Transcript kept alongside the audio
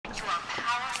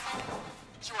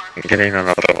I'm getting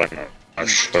another one.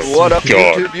 What up,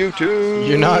 God. YouTube?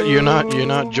 You're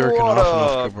not jerking What off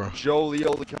up? enough, bro.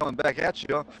 Jolie coming back at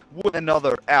you with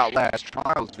another Outlast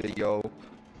Trials video.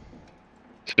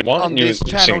 Why On aren't you this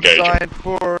this channel engaging? designed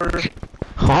for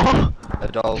Huh?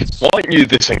 adults. Why aren't you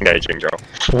this engaging, Joe?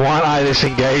 Why aren't I this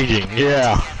engaging?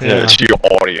 Yeah. To your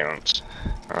audience.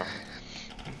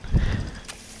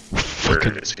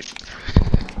 Fucking. Where is he?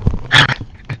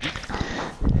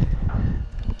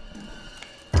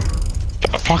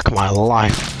 Fuck my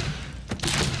life.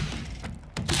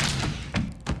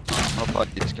 I'll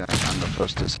fight this guy. I'm the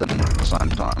first to send at the same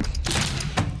time.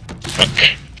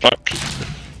 Fuck.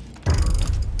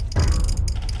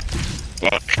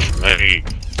 Fuck me.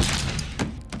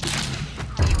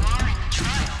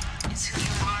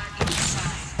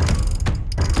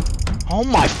 Oh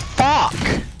my fuck!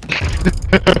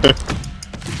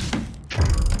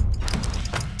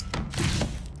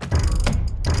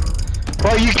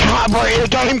 Bro, you can't, bro, the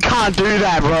game can't do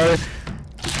that, bro.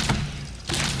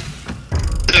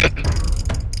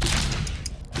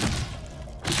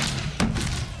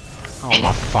 Oh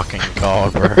my fucking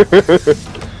god, bro.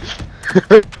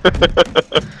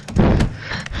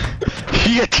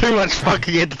 You get too much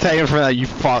fucking entertainment from that, you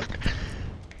fuck.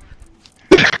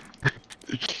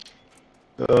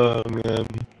 Oh man.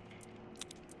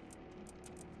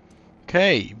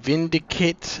 Okay,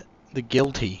 vindicate the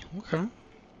guilty. Okay.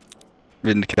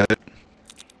 Vindicate.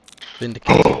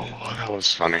 Vindicate. Oh, that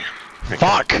was funny.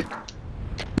 Fuck!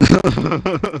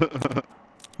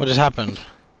 What just happened?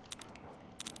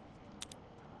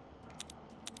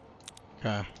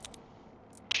 Okay.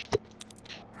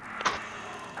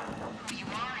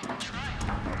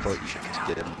 I thought you should just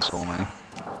get it and saw me.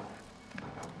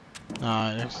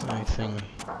 No, there's anything.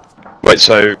 Wait,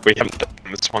 so we haven't done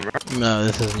this one, right? No,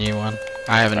 this is a new one.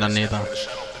 I haven't done either.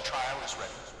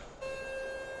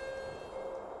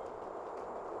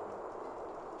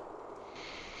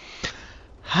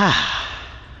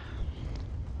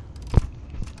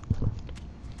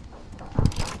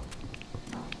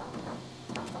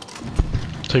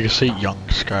 Take a seat, young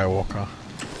Skywalker.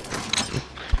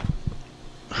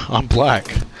 I'm black.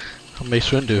 I'm Mace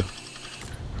Windu.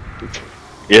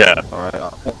 Yeah. Alright, I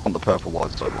want the purple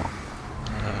lightsaber.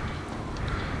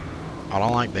 I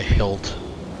don't like the hilt.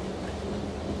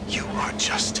 You are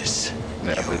justice.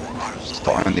 Yeah, You but are it's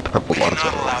the only purple We cannot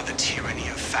lightsaber. allow the tyranny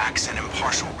of facts and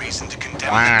impartial reason to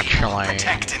condemn Well, the people, actually,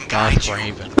 protect and guide Darth you.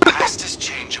 Raven. The past is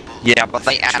changeable. Yeah, but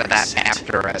they The future added that is set.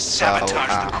 after it, so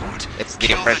Sabotage the court, it's the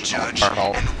kill original judge,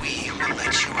 purple. and we will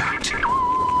let you out.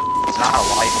 It's not a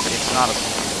light, it's not a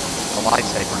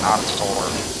lightsaber, not a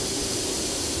sword.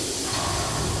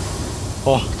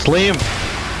 Oh, it's Liam!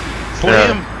 It's Yeah.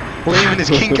 Liam! Liam and his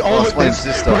king. Oh, It's Liam's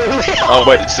sister. Oh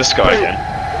wait, it's this guy again.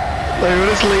 Wait, what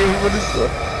is Liam? What is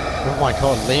that? Oh my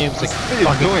god, Liam's a What are you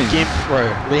fucking doing? gimp, bro.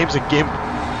 Liam's a gimp.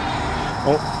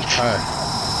 Oh,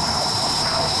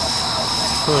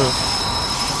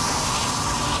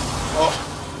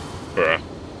 Bruh.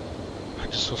 I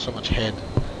just saw so much head.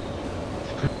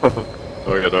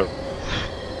 Oh yeah, no.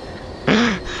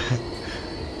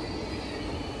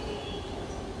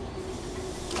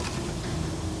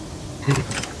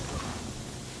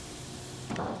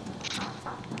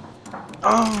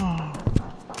 Oh.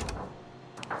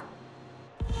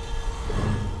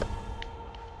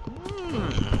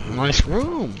 Nice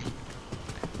room.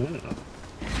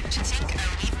 To think I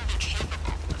would even be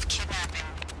capable of kidnapping,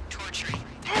 torturing,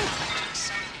 and killing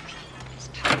so many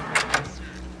beings.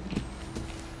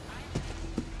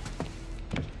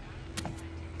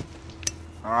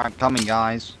 Alright, coming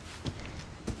guys.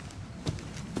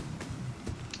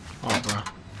 Oh, bro.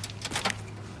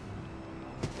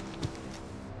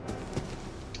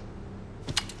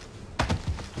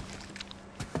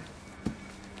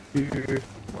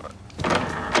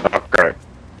 Oh, great.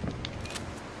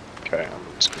 Okay,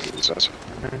 I'm just gonna use this.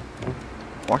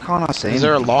 Why can't I see Is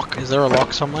there a anything? lock? Is there a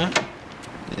lock somewhere?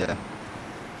 Yeah,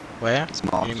 Where? it's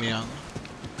marked. Give me on.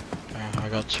 Okay, I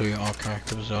got two. Okay,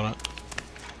 good as that.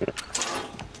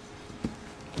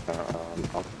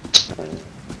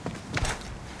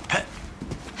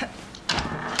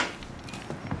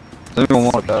 Don't even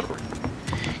want a battery.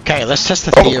 Okay, let's test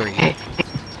the theory.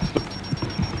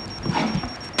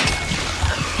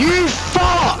 You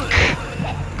fuck!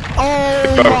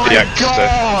 Oh Got my the access.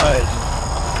 god!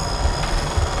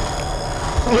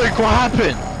 Look what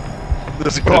happened!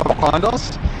 There's a guy behind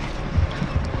us.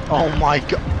 Oh my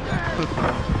god!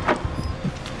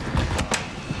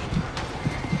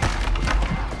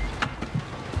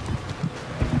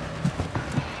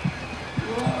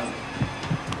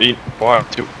 Wow,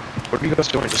 dude, what are you guys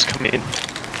doing? Just come in.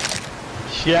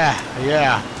 Yeah,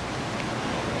 yeah.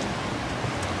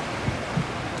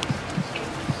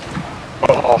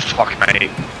 Oh, fuck me.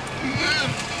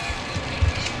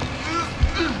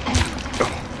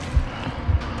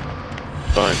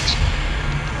 Thanks.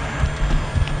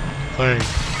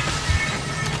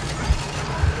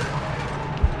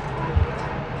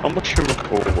 How much you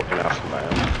recall in Alpha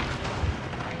Man?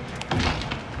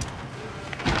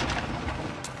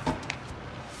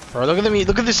 Bro, look at me.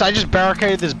 Look at this. I just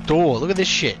barricaded this door. Look at this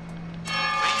shit.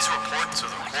 Please report to the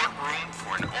courtroom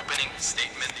for an opening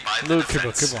statement by the Look,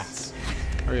 defense.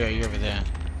 Oh yeah, you're over there.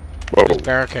 Whoa. Just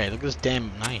barricade. Look at this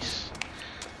damn nice.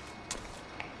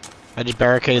 I just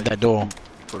barricaded that door.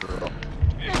 Put it up.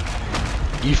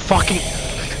 You fucking.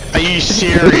 Are you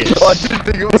serious? I didn't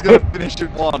think it was gonna finish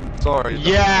in one. Sorry.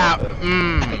 Yeah.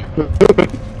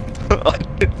 I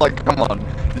did, like, come on.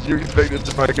 Did you expect it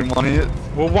to break in one hit?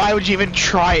 Well, why would you even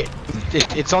try it?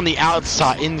 It's on the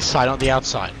outside, inside, not the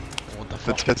outside. What the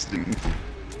For fuck? testing.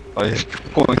 Oh yeah,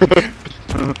 good point.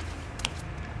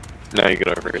 Now you're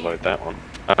gonna reload that one.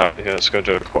 Yeah, let's go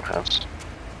to the courthouse.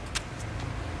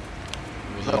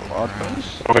 Is that a large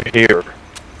base? Over here.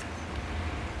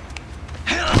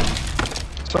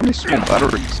 So many small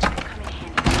batteries.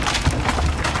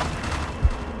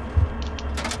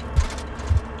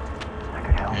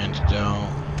 Antidote.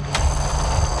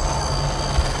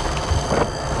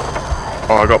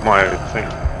 Oh, I got my thing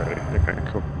ready. Okay,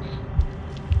 cool.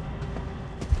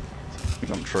 I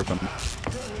think I'm tripping.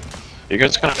 You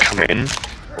guys gonna come in?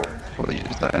 Probably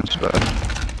use that instead.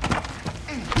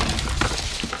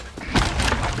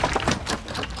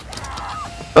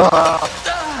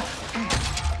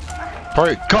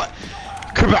 Bro, got.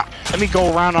 Come on. Let me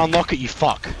go around and unlock it, you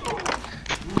fuck.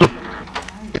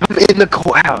 I'm in the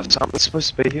courthouse. I'm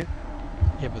supposed to be here.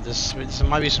 Yeah, but this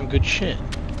might be some good shit.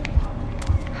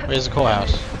 Where's the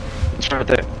courthouse? It's right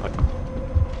there. Like,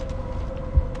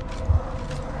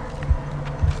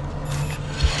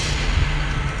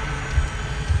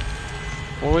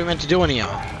 What are we meant to do in here?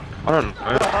 I don't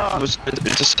know. It was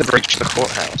just to reach the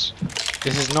courthouse.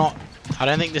 This is not. I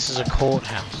don't think this is a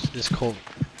courthouse. This court.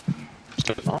 Is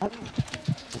it not?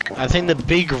 Okay. I think the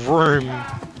big room.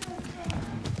 Hold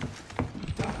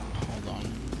on.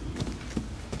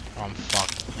 Oh, I'm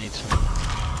fucked. I need some.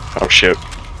 Oh shit.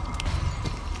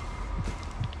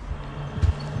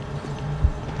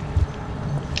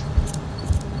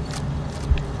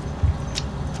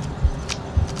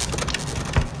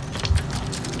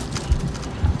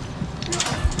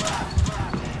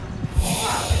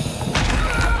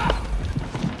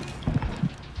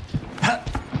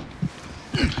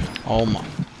 Oh my.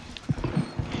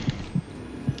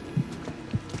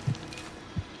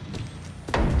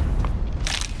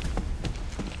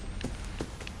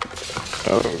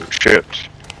 Oh shit.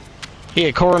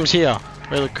 Here, Coram's here.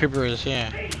 Where the creeper is,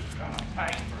 yeah.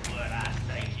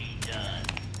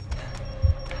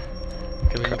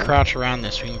 Okay, we can crouch around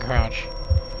this. We can crouch.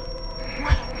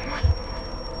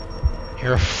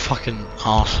 You're a fucking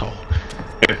asshole.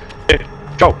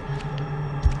 Go.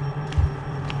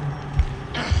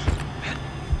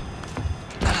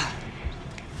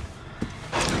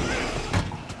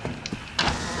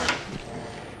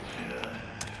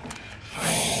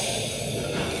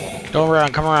 Go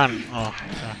around, come around. Oh,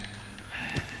 okay.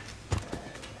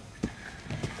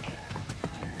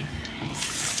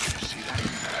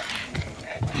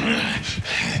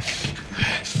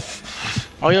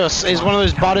 Oh yes, it's one of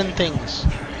those button things.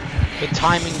 The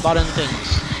timing button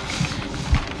things.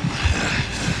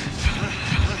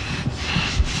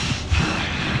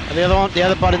 And the other one, the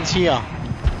other button's here.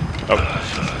 Oh.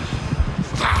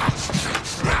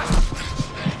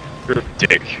 You're a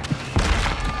dick.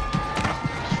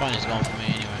 It's fine, it's going for me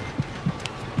anyway.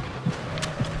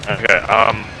 Okay,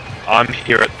 I'm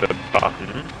here at the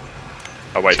button.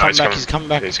 Oh wait, no, He's coming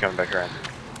back. He's coming back around.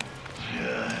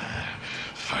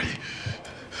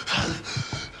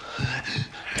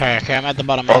 Okay, I'm at the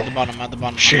bottom, at the bottom, at the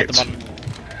bottom, Shit. I'm at the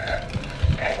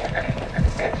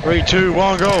bottom. 3, 2,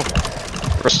 1, go!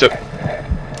 Pressed it.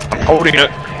 I'm holding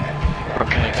it.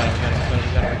 Okay,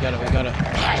 we got it.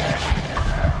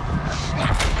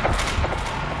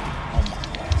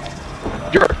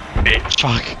 You're a bitch.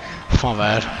 Fuck. My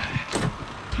bad.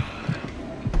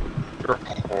 You're a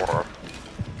whore.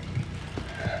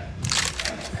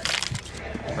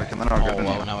 Reckon they're not Oh, good in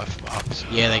well, here. no, we're fucked.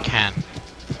 Yeah, they can.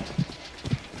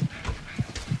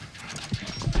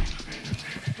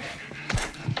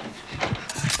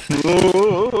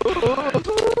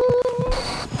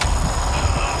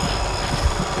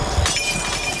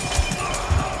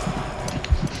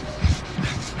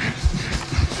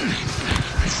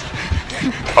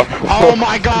 Oh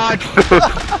my god!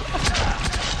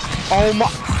 Oh my.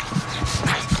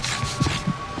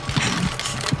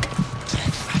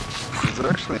 Is it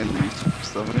actually clean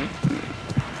stuff in here.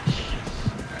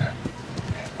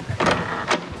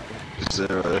 Is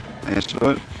there an answer to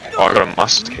it? Oh, I got a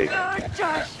must key.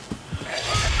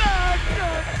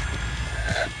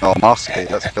 Oh, master key,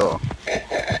 that's killer.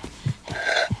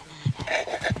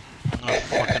 Oh,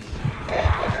 fucking.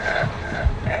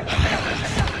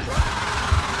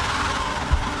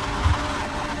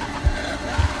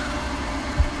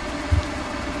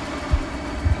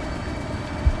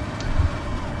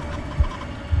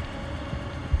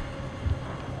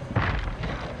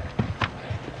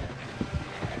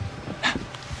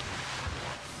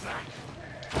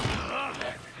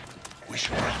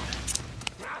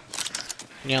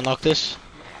 Can you unlock this?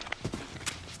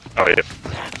 Oh yeah.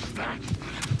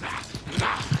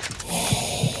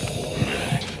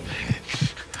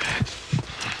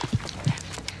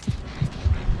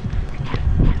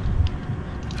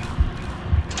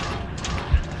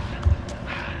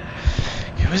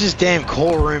 Where's this damn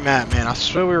call room at, man? I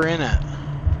swear we were in it.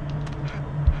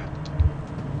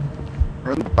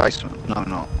 We're in the basement. No,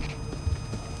 not.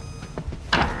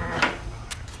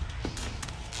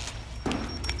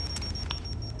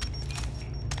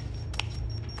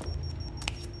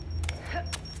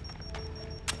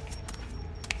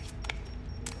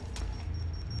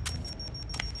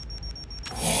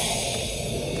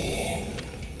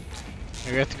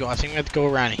 We have to go. I think we have to go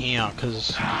around here,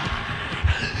 cause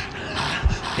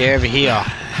they're over here.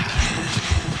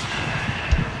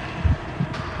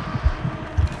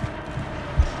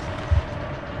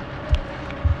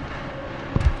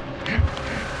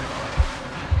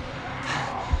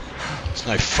 There's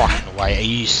no fucking way. Are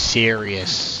you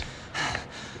serious?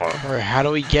 What? Bro, how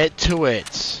do we get to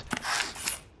it?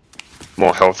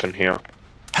 More health in here.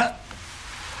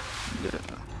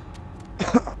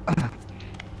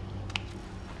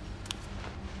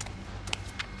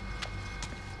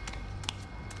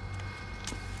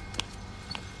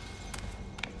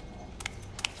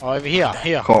 Oh, over here,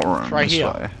 here. Court room, It's right this here.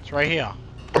 way. It's right here.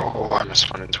 Oh, I almost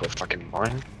run into a fucking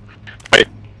mine. Wait.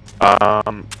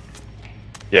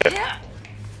 Yeah.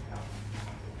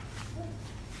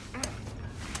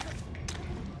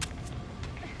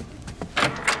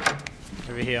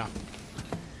 Over here.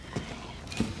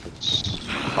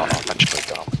 Oh, I'm actually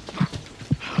dumb.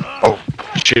 Oh,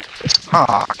 shit.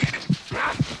 Fuck.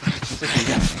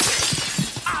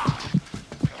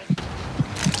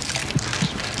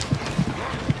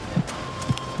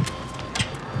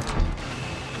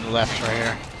 On the left, right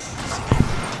here.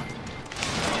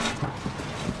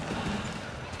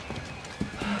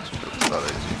 It's not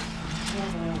easy.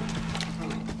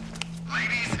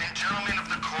 Ladies and gentlemen of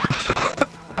the court,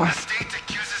 the state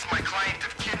accuses my client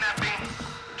of kidnapping,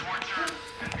 torture,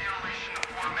 and mutilation of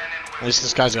 4 men and At women. least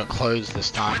this guy's got clothes this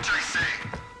time. Which I say,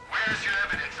 where's your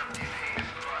evidence of these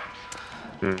heinous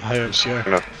crimes? I hope so. I'm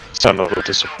gonna sound a little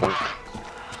disappointed.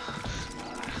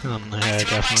 Oh no, I threw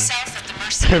definitely. myself at the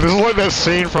mercy Hey, of this is like that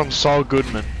scene from Saul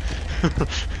Goodman.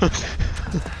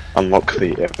 Unlock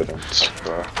the evidence,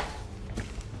 bro.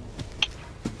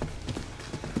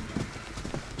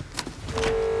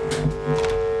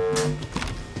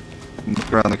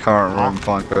 Look around the current room,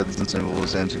 find codes and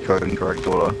symbols, enter code in correct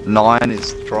order. 9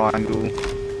 is triangle.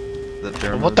 The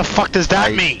pyramid. What the fuck does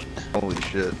that 8 mean? Holy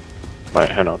shit. Wait,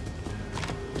 hang on.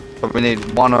 But we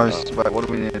need 1 wait, what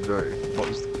do we need to do? What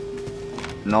was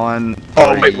 9?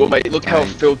 Oh, 3, wait, look how 8.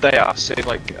 filled they are. See,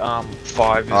 like,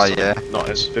 5 is Oh, yeah. not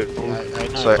as filled. I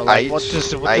know, So but like, 8, what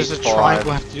does 8, a 5.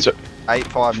 triangle have to do? So, 8,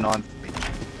 5, 9.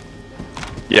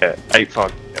 yeah, 8,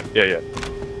 5. Yeah.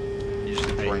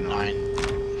 Usually 3, 8, 9. 9.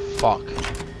 Fuck.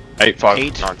 8, 5,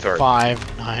 8, 9, 3.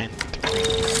 5, 9,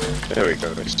 3. There we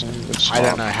go. That's I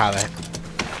don't know how that.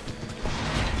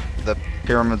 The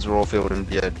pyramids are all filled in.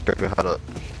 Yeah, Pepper had it.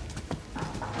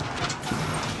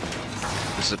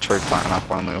 This is a true plan up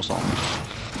only or something.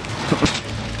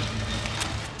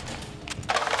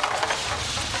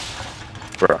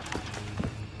 Bruh.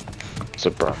 It's a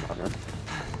bruh, man.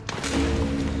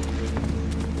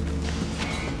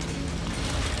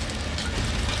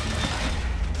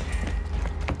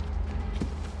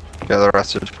 Yeah, the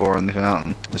rest is pouring the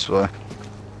fountain this way.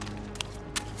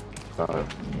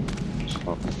 It's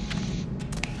not.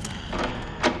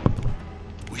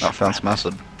 I found some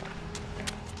acid.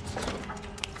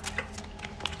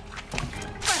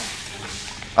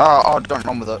 Oh, don't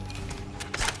run with it.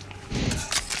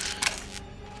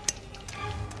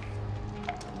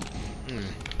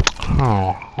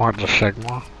 Oh, what the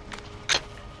Sigma?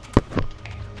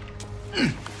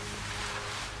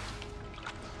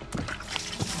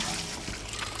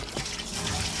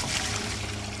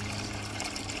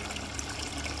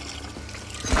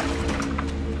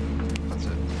 That's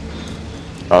it.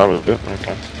 that was it.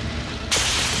 Okay.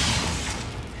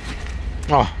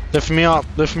 Oh, lift me up,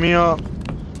 lift me up.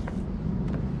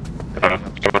 Come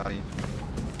on.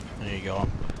 There you go.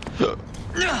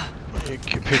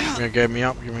 Get me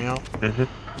up, get me up. Mhm.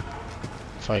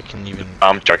 If I can even.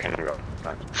 I'm joking. No.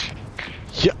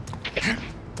 Yeah.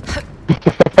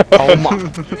 Oh my.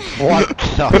 What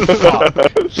the fuck?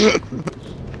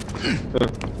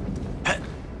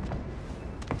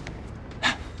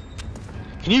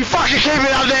 Can you fucking keep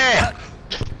it up there?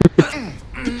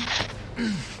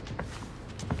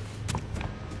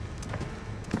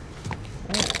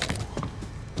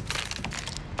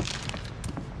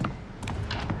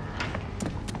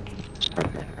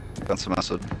 Got some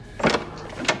acid.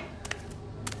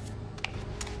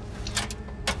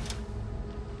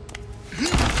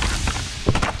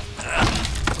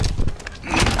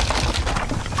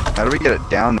 How do we get it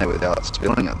down there without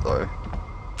spilling it though?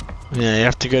 Yeah, you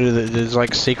have to go to the. There's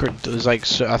like secret. There's like.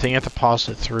 So I think you have to pass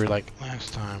it through like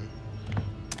last time.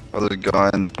 Oh, there's a guy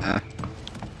in there.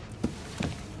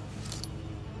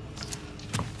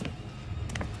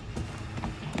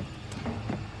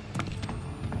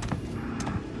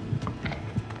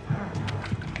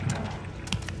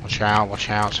 Watch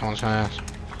out, someone's gonna.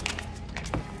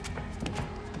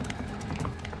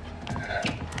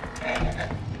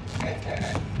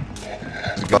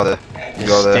 There's a guy there. There's a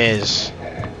guy there. Stairs.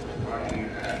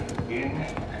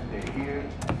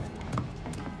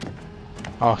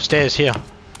 Oh, stairs here.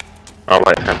 Oh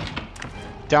wait, hang on.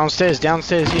 Downstairs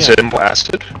here. Is it more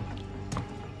acid?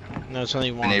 No, it's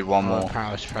only one. need one more.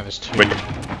 Apparently there's two. When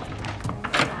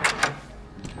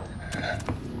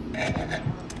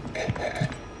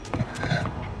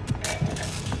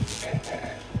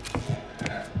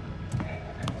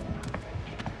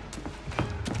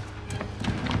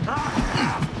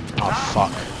Oh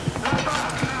fuck.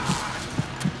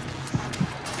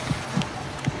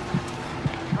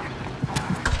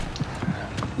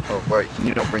 Oh wait, can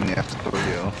you not bring the after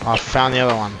here? I found the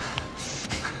other one.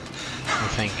 I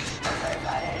think.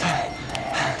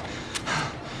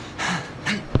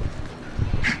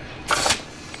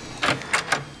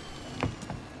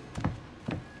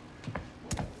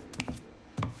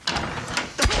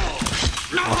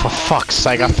 Oh, for fuck's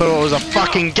sake, I thought it was a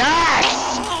fucking gas!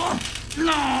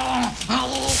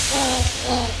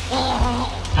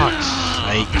 Fuck's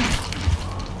sake.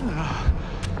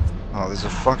 Oh, there's a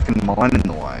fucking mine in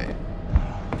the way.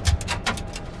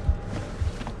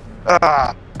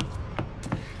 Ah!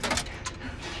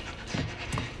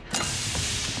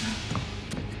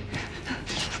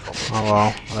 Oh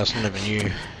well, that's not even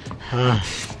you. Huh.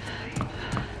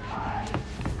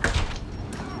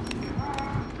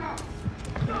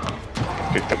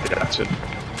 picked up the acid.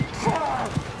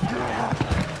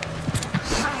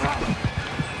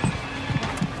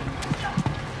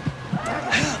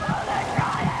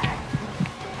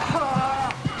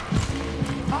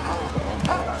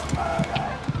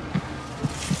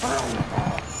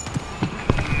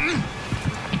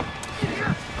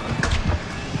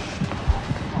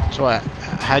 So what?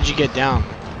 How'd you get down?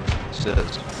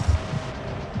 Says.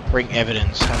 Bring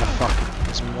evidence. How the fuck?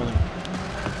 It's more than.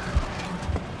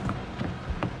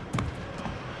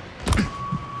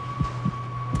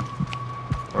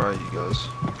 Where are you guys?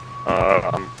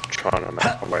 I'm trying to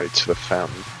make my way to the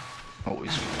fountain.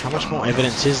 Always. How much more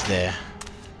evidence is there?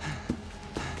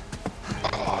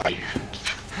 Oh,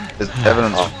 There's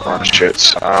evidence. oh shit.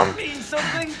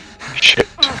 Shit.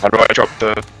 How do I drop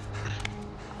the?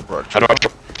 Right, How do I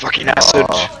drop fucking acid?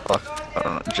 Oh, fuck. I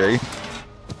don't know. G?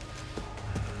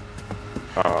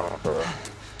 Oh, bro.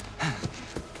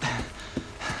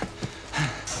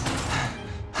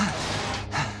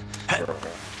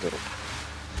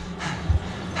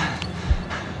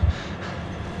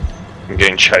 I'm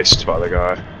getting chased by the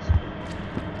guy.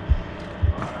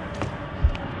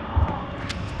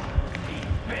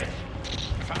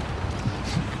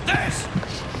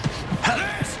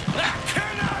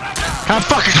 Can't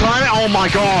fucking climb it! Oh my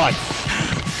god!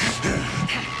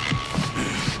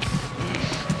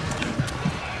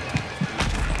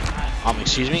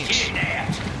 Excuse me?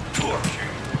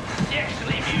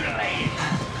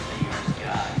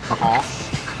 Uh-huh.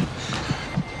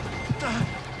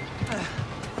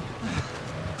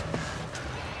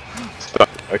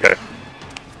 Okay.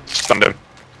 Stunned him.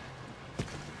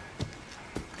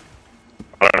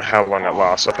 I don't know how long it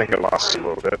lasts. I think it lasts a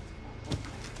little bit.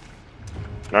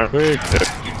 No? Quick.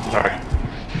 No.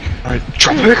 No.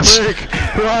 Drop it! Quick!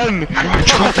 Run! How do I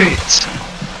drop it?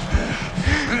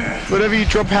 Whatever you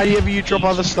drop, however you drop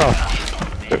other stuff.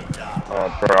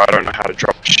 Oh, bro, I don't know how to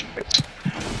drop shit.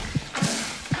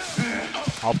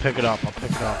 I'll pick it up, I'll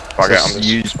pick it up. Okay, I'm Just just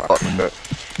use fucking button. it.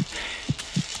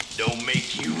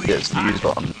 Yeah, it's the use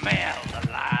button. Smell the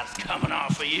lies coming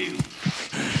off of you.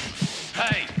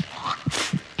 Hey,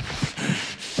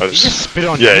 I He just spit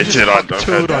on you. Yeah, He it just did. fucking I've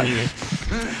tooled heard on that.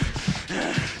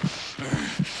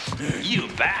 you. you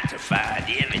about to find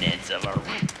evidence of a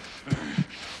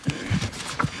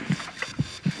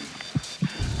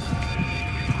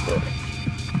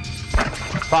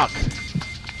Fuck.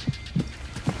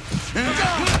 You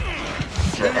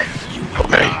will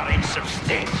not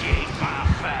insubstantiate my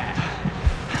fact.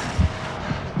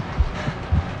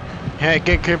 Hey,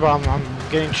 get Cooper. I'm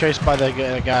getting chased by the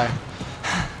guy.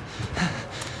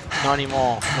 Not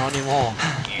anymore. Not anymore.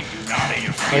 You do not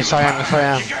interfere. Yes, I am. Yes, I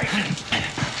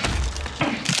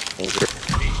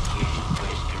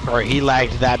am. Bro, he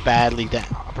lagged that badly.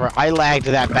 Bro, I lagged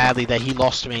that badly that he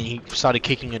lost me and he started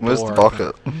kicking a door. Where's the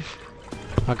bucket?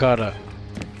 I got it.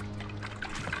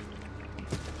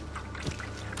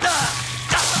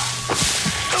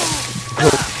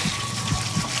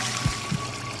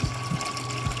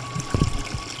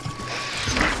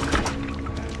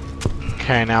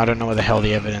 Okay, now I don't know where the hell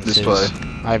the evidence This is. way.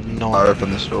 I have no I idea.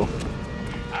 open this door.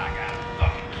 I got a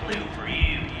fucking clue for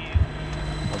you.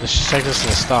 Well, this just takes us to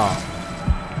the start.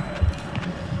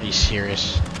 Are you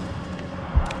serious?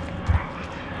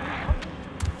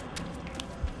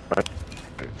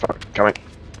 Fuck, coming.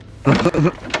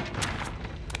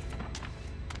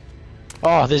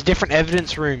 Oh, there's different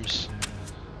evidence rooms.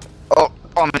 Oh,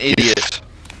 I'm an idiot.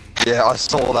 Yeah, I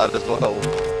saw that as well.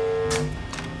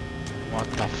 What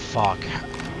the fuck?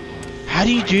 How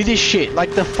do you do this shit?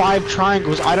 Like the 5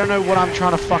 triangles, I don't know what I'm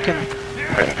trying to fucking...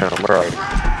 Wait, hang on, where are you?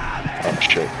 Oh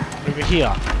shit. Over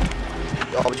here.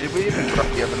 Oh, did we even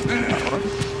grab the evidence in that one?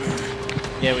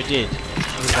 Yeah, we did.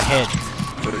 It was the head.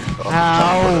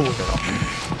 Ow!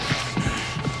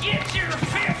 Get your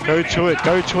fifth. Go to it,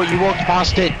 go to it. You walked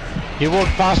past it. You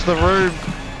walked past the room.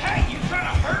 Hey, you trying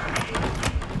to hurt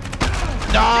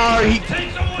me? No, he...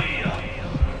 Take the wheel.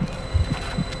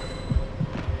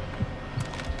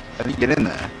 How do you get in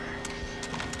there?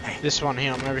 This one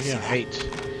here, I'm over here. 8.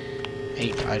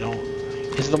 8, I don't...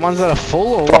 Is it the ones that are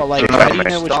full or what? Like, how do you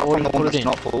know which Start order from to the one put it that's in?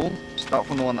 not full. Start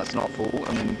from the one that's not full,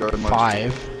 and then go most.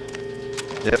 5.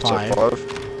 Yep, 5. so 5.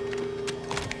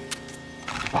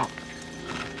 Fuck.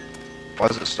 Why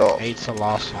does it stop? 8's the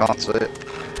last one. Can't see it.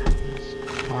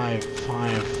 5,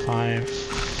 5, 5,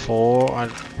 4.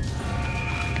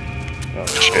 Oh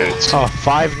shit. Oh,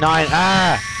 5, 9.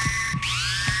 Ah!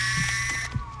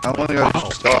 How long ago did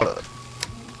you start it?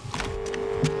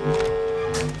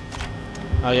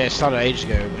 Oh yeah, it started ages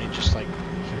ago when it just like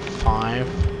 5.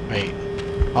 Wait.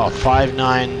 Oh, 5,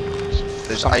 9.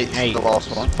 There's something 8's 8. the last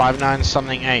one. 5, 9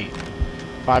 something 8.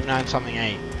 5, 9 something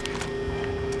 8.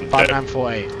 5, 9,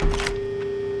 4, 8.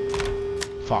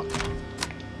 Fuck.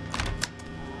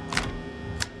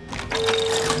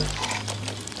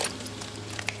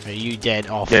 Are you dead?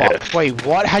 Oh fuck. Yeah. Wait,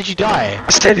 what? How'd you die?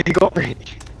 I said he got me.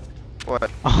 What?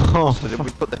 Oh, So did we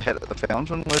put the head at the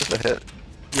fountain? Where's the head?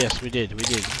 yes, we did. We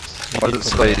did. Why does it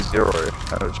say 0?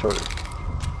 How did it show it?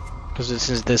 Because this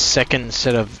is the second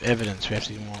set of evidence. We have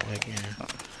to do more. Like, yeah.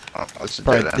 Oh, it's a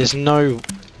Bro, dead end. there's no.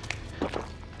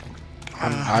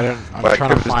 I'm Wait, trying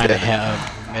to Cooper's find dead.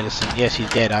 a medicine. Yes, he's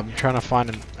dead. I'm trying to find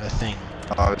a thing.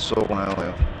 Oh, I saw one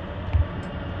earlier.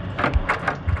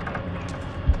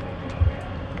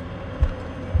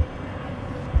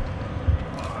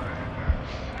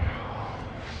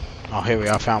 Oh, here we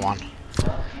are. Found one.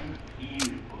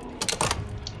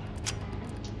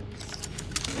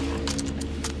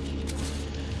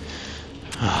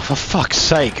 Oh, for fuck's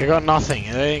sake! I got nothing.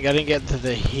 I didn't get to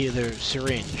the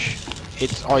syringe.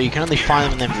 It's you can only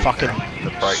find them in them fucking The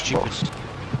brake stupid. box.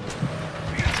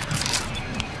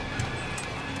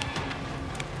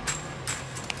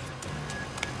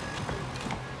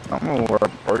 I don't know where I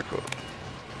broke it.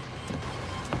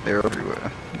 They're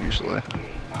everywhere, usually.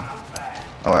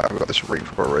 Oh, I've got this ring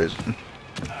for a reason.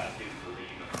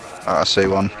 I see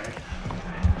one.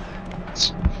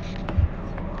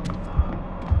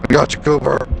 I got you,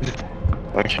 Cooper.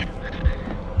 Thank you.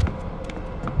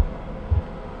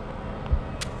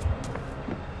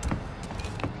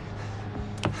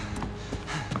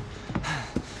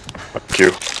 Thank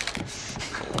you.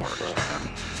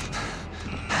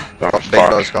 Oh, Big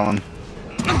fuck. guy's coming.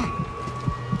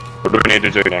 What do we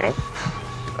need to do now?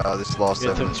 This last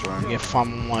Get evidence room. Get far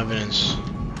more evidence.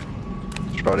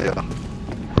 It's right here.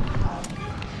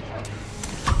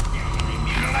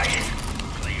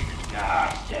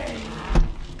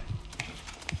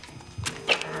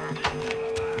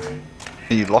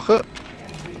 Can you lock it?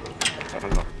 I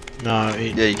don't know. No,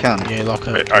 Yeah, you can. yeah, lock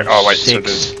it. Wait, oh wait, so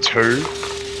 6, there's 2?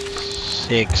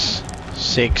 6,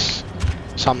 6,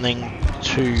 something,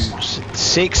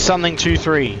 6 something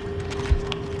 23.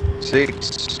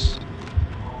 6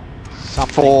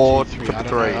 Something 4 23. I don't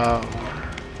 3. know.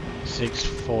 6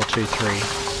 4 2 3.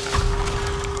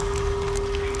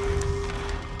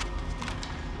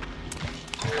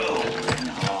 Going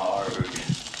hard.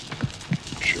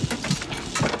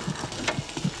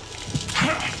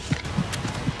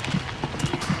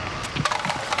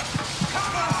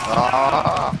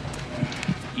 Ah!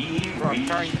 You Bro, I'm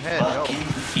carrying your head, help.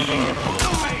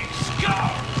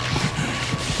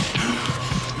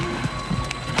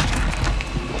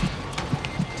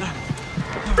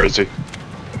 Where is he?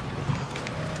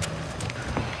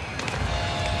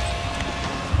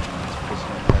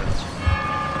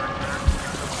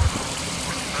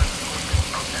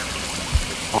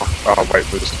 Oh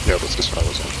wait, was this one,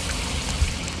 wasn't it?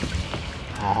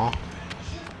 Uh-huh.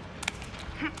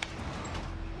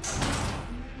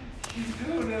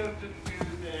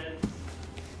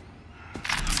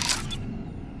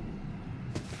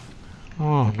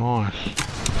 Oh, nice.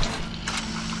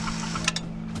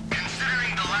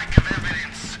 Considering the lack of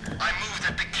evidence, I move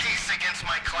that the case against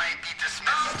my client be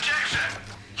dismissed. Objection!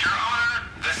 Your Honor,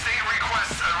 the state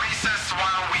requests a recess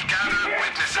while we gather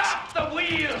witnesses. Stop the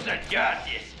wheels of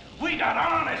justice. We got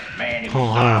honest men who Oh,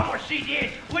 saw wow. what she did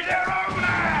with their own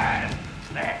eyes.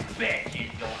 That bitch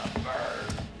is gonna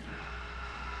burn.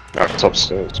 No, it's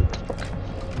upstairs. What the fuck?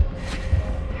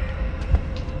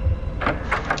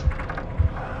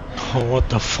 Oh, what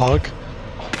the fuck?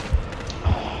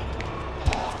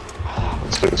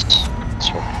 What's this? This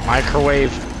one.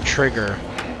 Microwave trigger.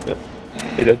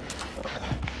 He did.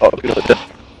 Oh, look at that.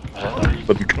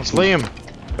 It's Liam.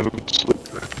 Have a good sleep.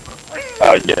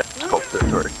 Oh, yeah. Cop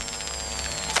territory.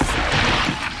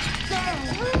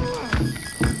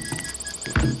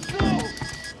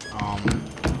 Come on.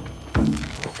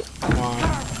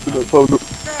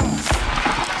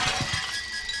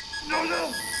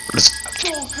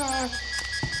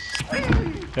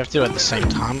 We have to do it at the same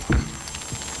time.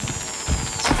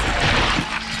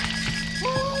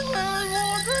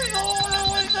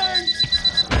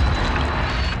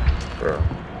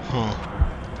 Huh.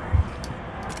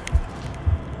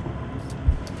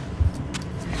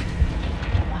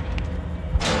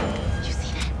 Did you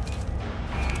see that?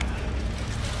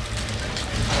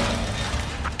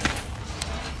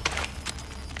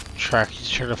 Track,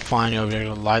 try to find your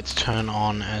objective. Lights turn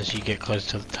on as you get close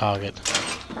to the target.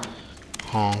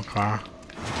 Honker.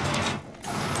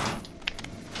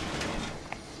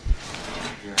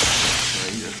 You're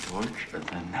afraid of torture,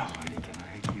 then nobody can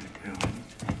make you do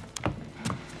anything.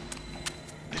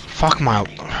 Fuck my.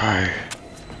 Oh.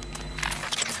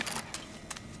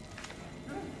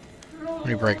 Let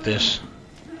me break this.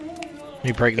 Let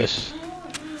me break this.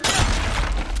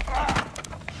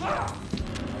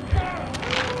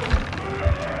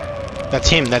 That's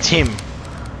him, that's him.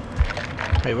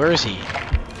 Wait, where is he?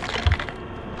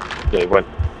 Yeah, he went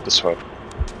this way.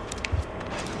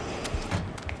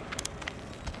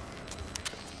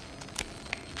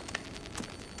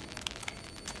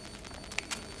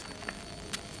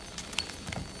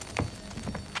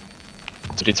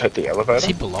 Did he take the elevator? Is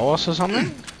he below us or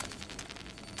something?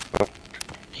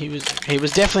 He was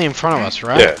definitely in front of us,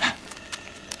 right? Yeah.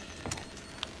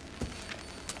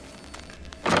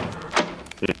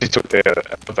 He took the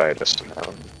elevator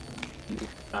somehow.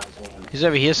 He's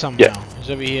over here somehow. Yeah. He's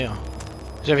over here.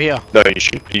 He's over here. No, you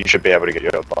should be able to get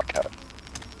your bike out.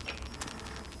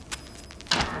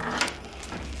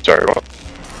 Sorry, what?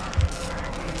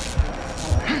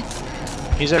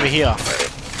 He's over here.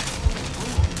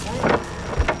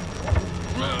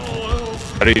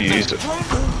 How do you use it?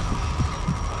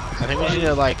 I think we need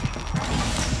to like.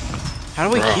 How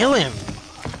do we Right. kill him?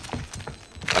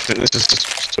 I think this is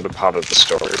just sort of part of the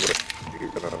story. But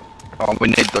you're gonna... Oh, we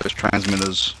need those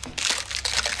transmitters.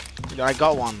 I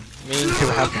got one. Me and two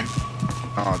have them.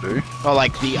 Oh, I do. Oh,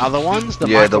 like the other ones? The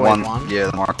yeah, the microwave one. Yeah,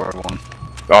 the microwave one.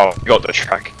 Oh, you got the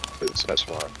track. That's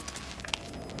why.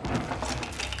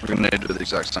 We're gonna need to do the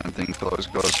exact same thing for those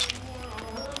guys.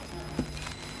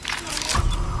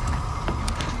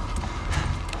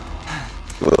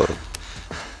 Ugh.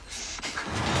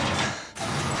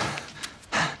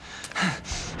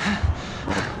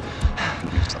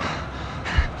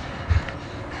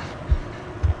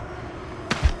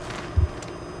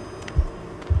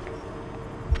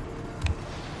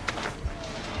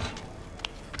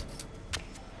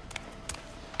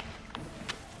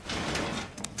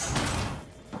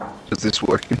 Does this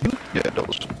work in here? Yeah, it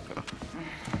does.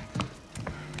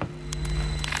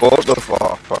 What the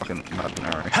fuck? Fucking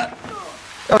imaginary. That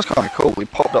was kind of cool. We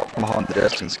popped up from behind the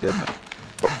desk and scared me.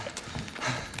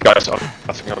 Guys, I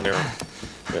think I'm near him.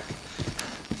 Yeah.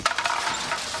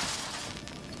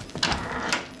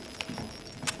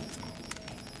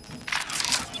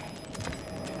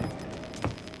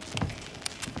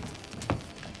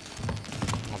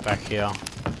 Back here.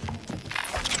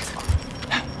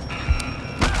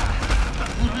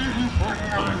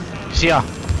 He's here.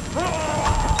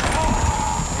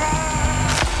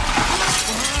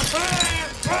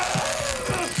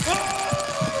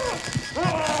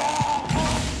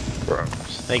 Bro.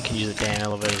 So they can use the damn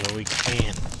elevator, but we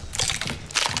can.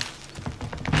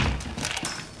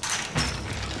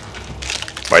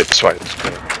 Wait, this way.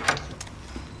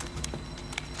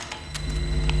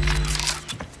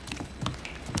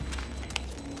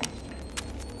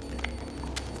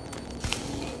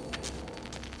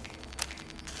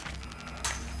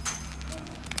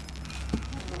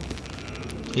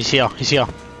 He's here, he's here.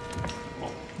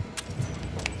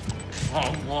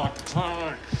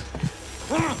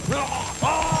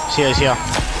 He's here, he's here.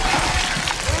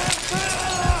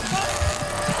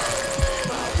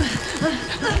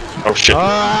 Oh shit.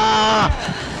 Ah!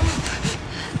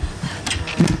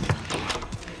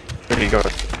 Where do you go?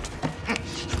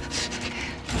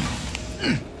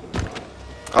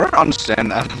 I don't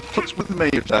understand that. What's with me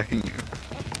attacking you?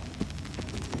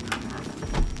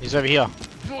 He's over here.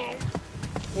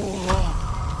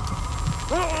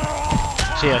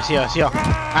 See ya, see ya, see ya.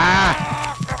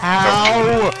 Ah!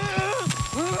 Ow!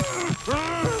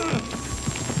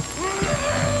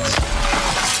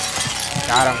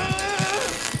 Got him.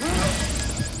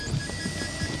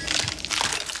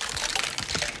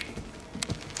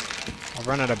 I'll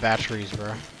run out of batteries,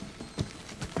 bro.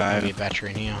 Maybe a battery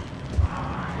in here.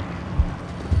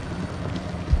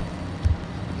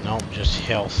 Nope, just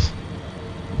health.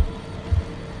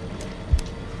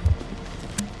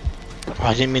 Oh,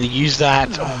 I didn't mean to use that.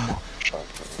 Oh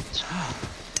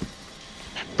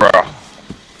Bro.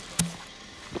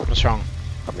 What's wrong?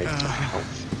 I need some help.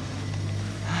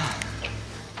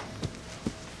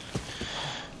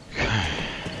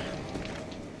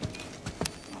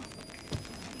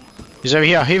 He's over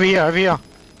here, over here, over here.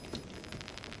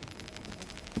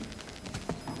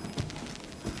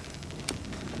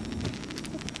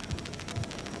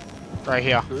 Right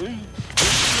here.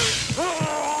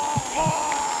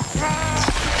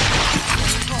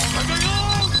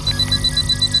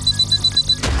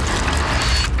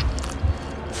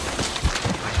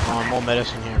 Oh, more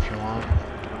medicine here if you want.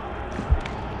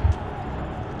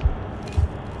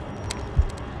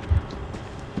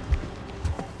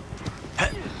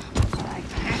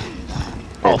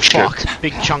 Oh shit. fuck,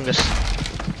 big chungus.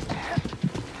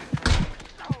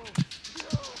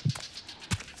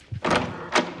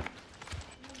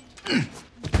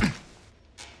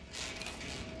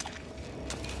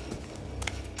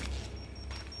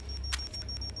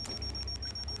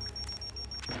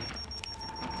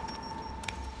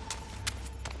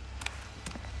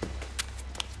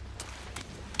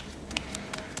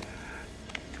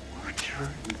 Torture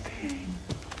and pain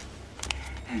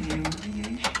and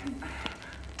humiliation.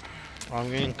 I'm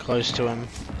getting close to him.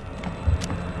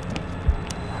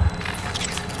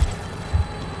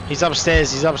 He's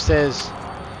upstairs, he's upstairs.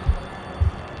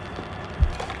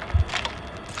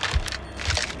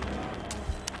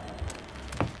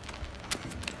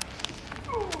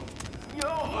 Your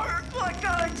heart, what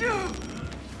can I do?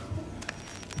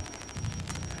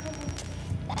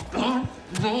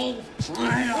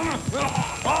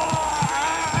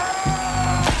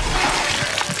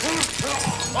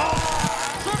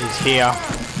 He's here.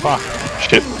 Fuck.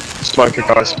 Shit. Smoker,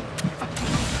 guys.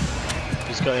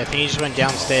 He's got, I think he just went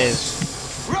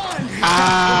downstairs. Run!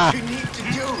 Ah! You need to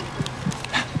do.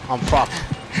 I'm fucked.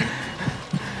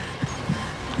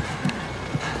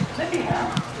 Let me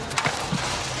help.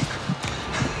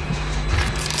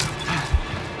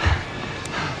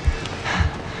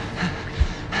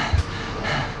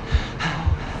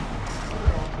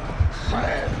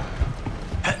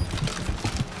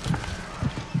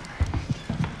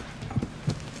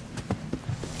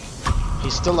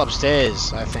 He's still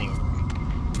upstairs, I think.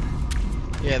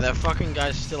 Yeah, that fucking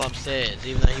guy's still upstairs,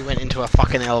 even though he went into a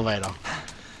fucking elevator.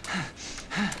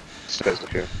 Stairs up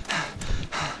here.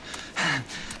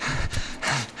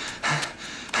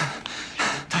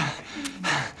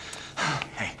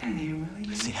 Hey,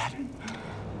 see that?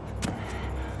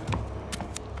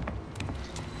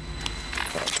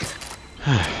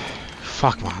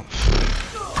 Fuck, man.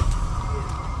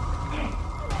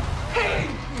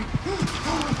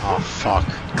 Oh fuck.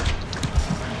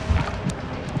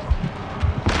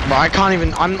 But I can't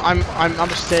even. I'm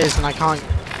upstairs and I can't.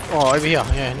 Oh, over here.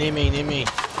 Yeah, near me, near me.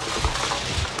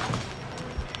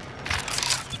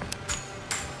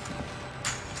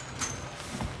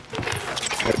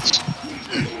 It's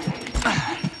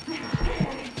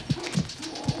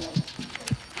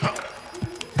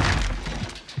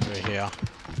Over here.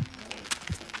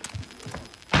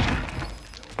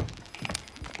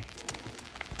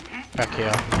 Back here,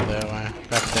 not there way.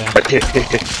 Back there. Right here.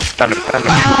 Damn it, damn it.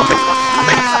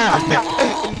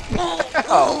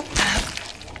 Oh.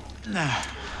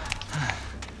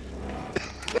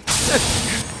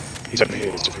 He's over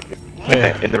here, he's over here.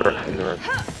 Where? In the room, in the room.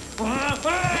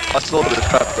 I saw the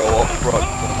trap go off, right.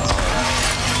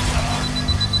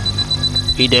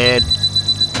 He dead.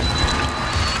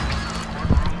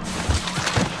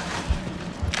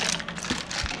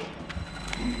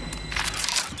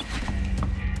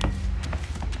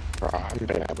 Bro, I haven't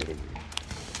been able to...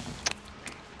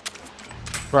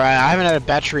 Right, I haven't had a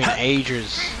battery in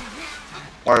ages.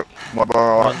 Wait, what?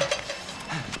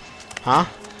 Huh?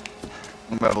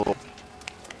 Let me have a look.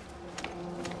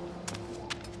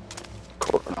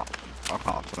 Cool. No, I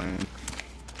can't see.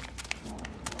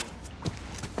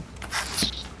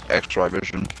 X-ray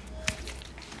vision.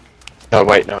 No,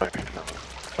 wait, no.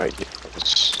 Wait, yeah, it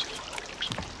was...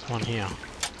 One here.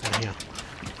 One here.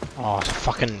 Oh, it's a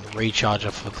fucking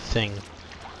recharger for the thing.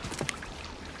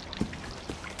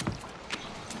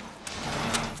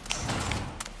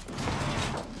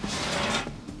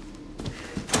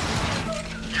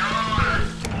 Your Honor,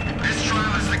 this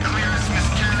trial is the clearest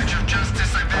miscarriage of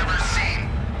justice I've ever seen.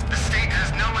 The state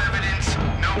has no evidence,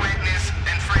 no witness,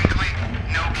 and frankly,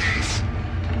 no case.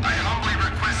 I humbly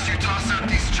request you toss out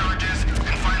these charges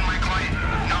and find my client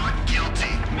not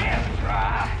guilty.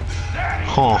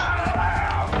 Huh.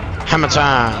 Hammer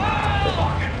time!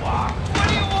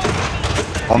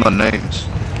 On the names.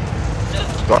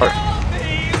 Sorry.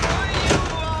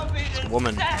 It's a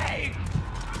woman.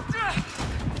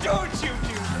 Don't you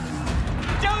do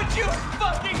that! Don't you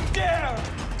fucking dare!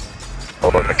 Oh,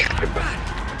 the cable.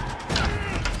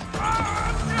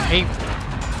 Cable.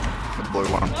 The blue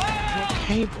one. What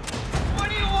cable? What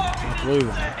do you want me to Blue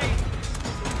one. say?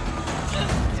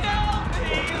 Just tell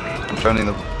me! I'm turning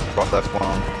the right left one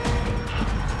on.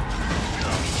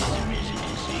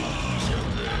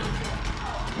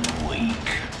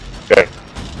 Okay.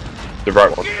 The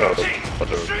right one. Oh, the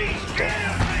other.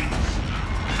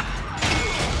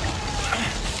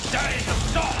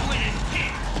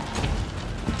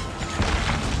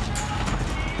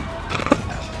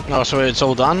 Oh, so it's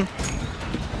all done?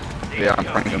 Yeah, I'm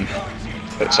cranking.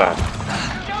 It's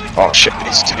oh shit, it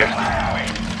needs to go.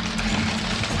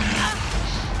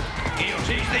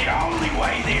 Guilty's the only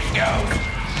way this goes.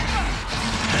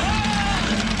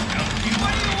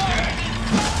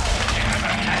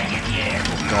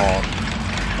 God.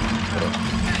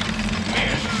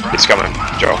 It's coming,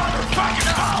 Joe.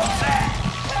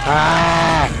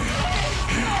 Ah!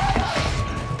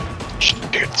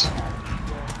 Shit.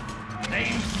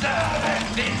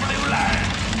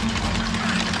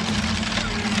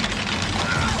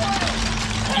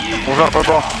 What's up,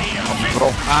 bro?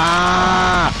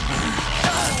 Ah!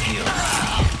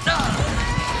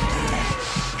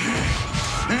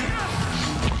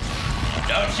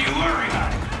 Don't you worry,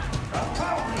 honey.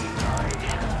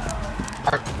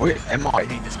 Where am I? I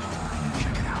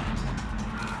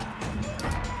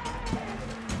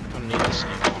don't need this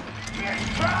anymore.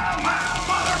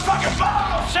 Motherfucking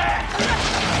bullshit!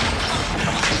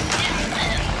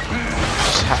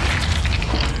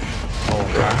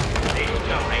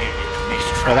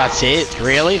 Oh, that's it?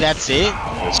 Really? That's it?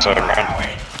 It's so random.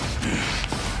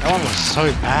 That one was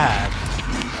so bad.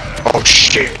 Oh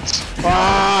shit.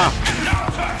 Ah!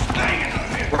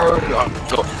 Bro,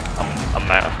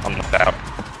 I'm out. I'm knocked out.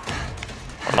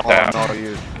 I'm knocked out. Oh no,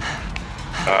 you.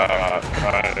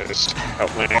 Guys,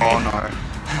 help me. Oh no.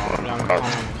 Come on,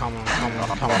 come on, come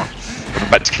on, come on. I'm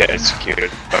about to get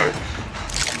executed, though.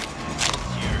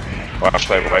 Well,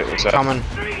 actually, wait, what's that? Coming.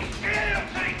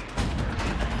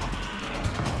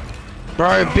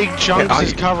 Bro, big chunks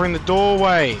is covering the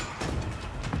doorway.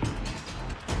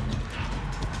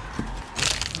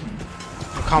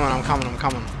 I'm coming, I'm coming, I'm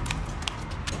coming.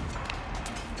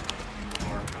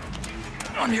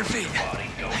 On your feet.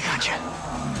 I got you.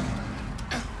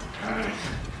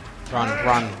 Run,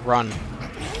 run, run.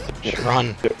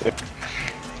 Run.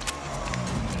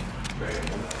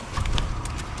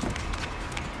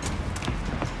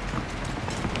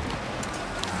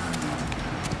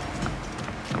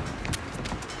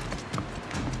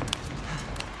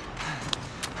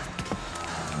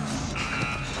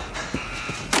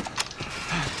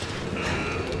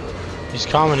 He's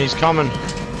coming, he's coming.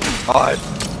 Alright.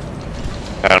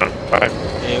 Right.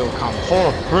 He'll come.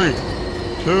 4, 3,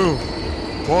 2,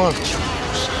 1.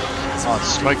 Oh, it's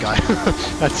a smoke guy.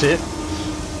 That's it.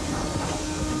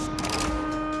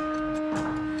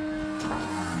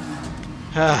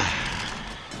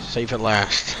 Safe at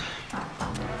last.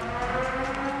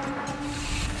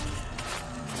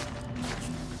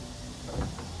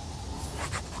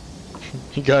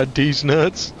 You got these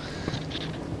nuts?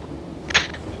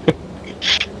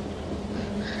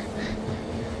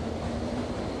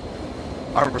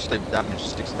 I received damage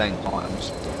 16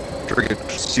 times. Triggered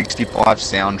 65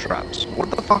 sound traps. What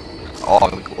the fuck? Oh,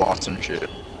 the glass and shit.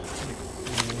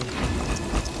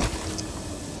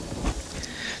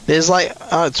 There's like,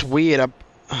 oh, it's weird.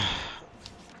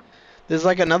 There's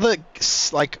like another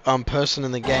person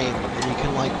in the game, and you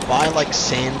can like buy like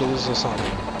sandals or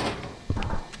something.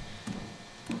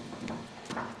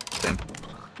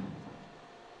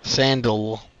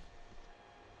 Sandal.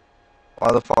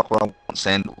 Why the fuck would I want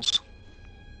sandals?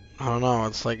 I don't know.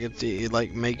 It's like it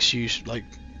like makes you like,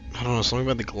 I don't know, something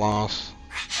about the glass.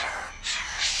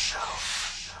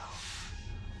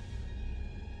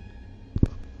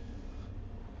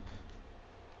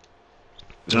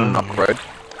 Is it an upgrade?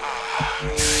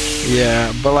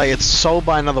 Yeah, but like it's sold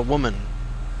by another woman,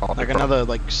 Oh, like another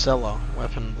like seller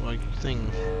weapon like thing.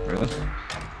 Really?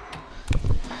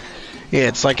 Yeah,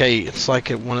 it's like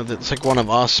one of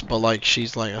us, but like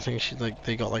she's like, I think she's like,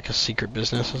 they got like a secret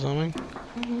business or something.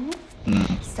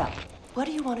 So, what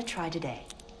do you want to try today?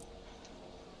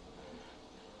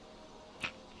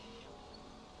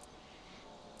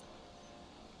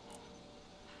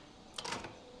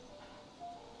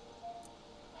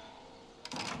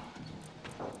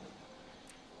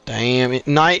 Damn it!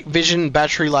 Night vision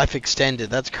battery life extended.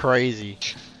 That's crazy.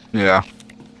 Yeah.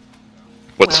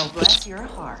 What's Well, bless your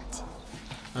heart.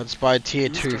 That's by tier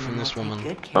 2 Mr. from this will take woman.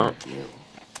 Good care of you.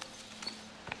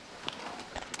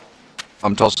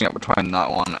 I'm tossing up between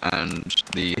that one and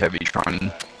the heavy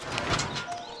training.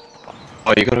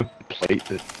 Oh, you gotta complete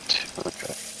it.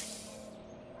 Okay.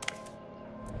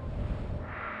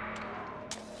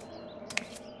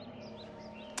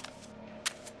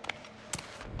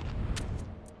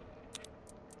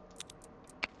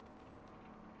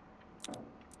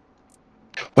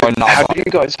 Wait, no, how but- do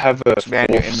you guys have a Expand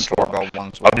your fourth inventory slot? by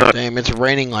one slot. I've not. Damn, it's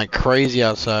raining like crazy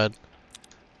outside.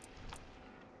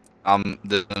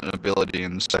 There's an ability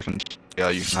in the second tier,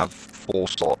 you can have 4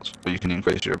 slots, but you can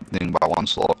increase your thing by 1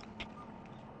 slot.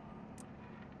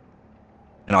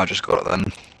 And I just got it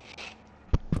then.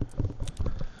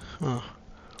 Huh.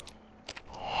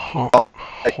 Oh,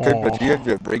 hey, Cooper, do you have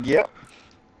your rig yet?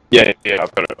 Yeah,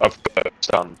 I've got it. I've got it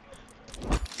done.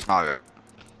 Oh, yeah.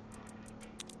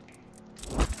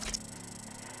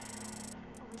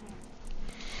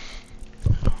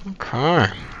 Okay.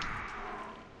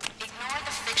 Ignore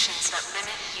the fictions that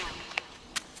limit you.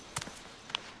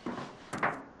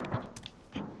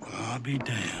 I'll be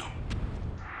damned.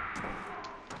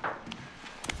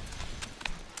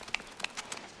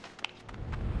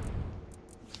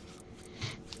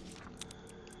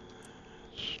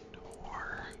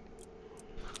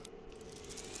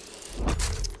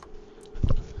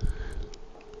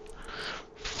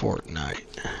 Fortnite.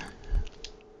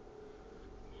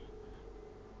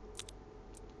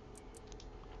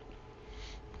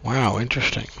 Wow,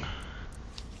 interesting.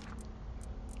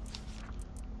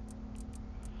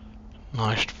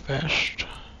 Nice vest.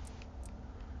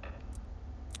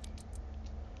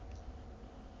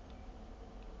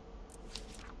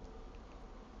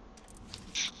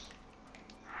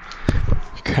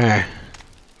 Okay.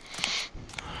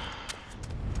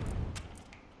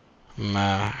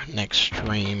 Next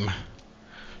stream.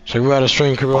 So we're at a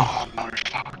stream, Kubo. Oh no,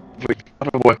 fuck. We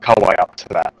gotta work our way up to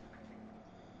that.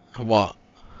 What?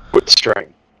 Twitch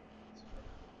stream.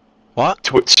 What?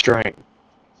 Twitch stream.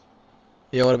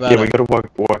 Yeah, what about Yeah, we it? gotta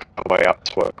work our way up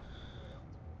to it.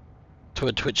 To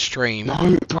a Twitch stream.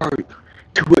 No, bro.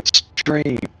 Twitch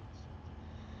stream.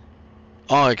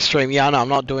 Oh, extreme. Yeah, no, I'm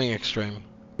not doing extreme.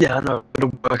 Yeah, I know. We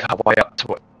gotta work our way up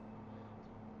to it.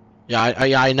 Yeah,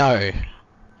 I know.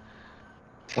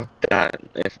 Fuck that.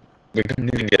 If we can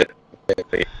even get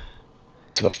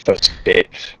to the first bit.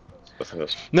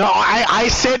 No, I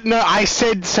said no. I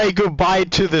said say goodbye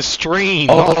to the stream.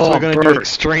 Oh, not we're gonna bro. do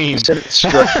extreme. You said it's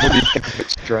straight. What do you think of it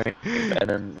straight? And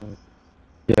then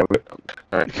yeah.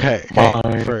 Alright. Okay, Bye.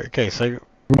 okay, so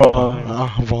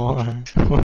Bye. bye.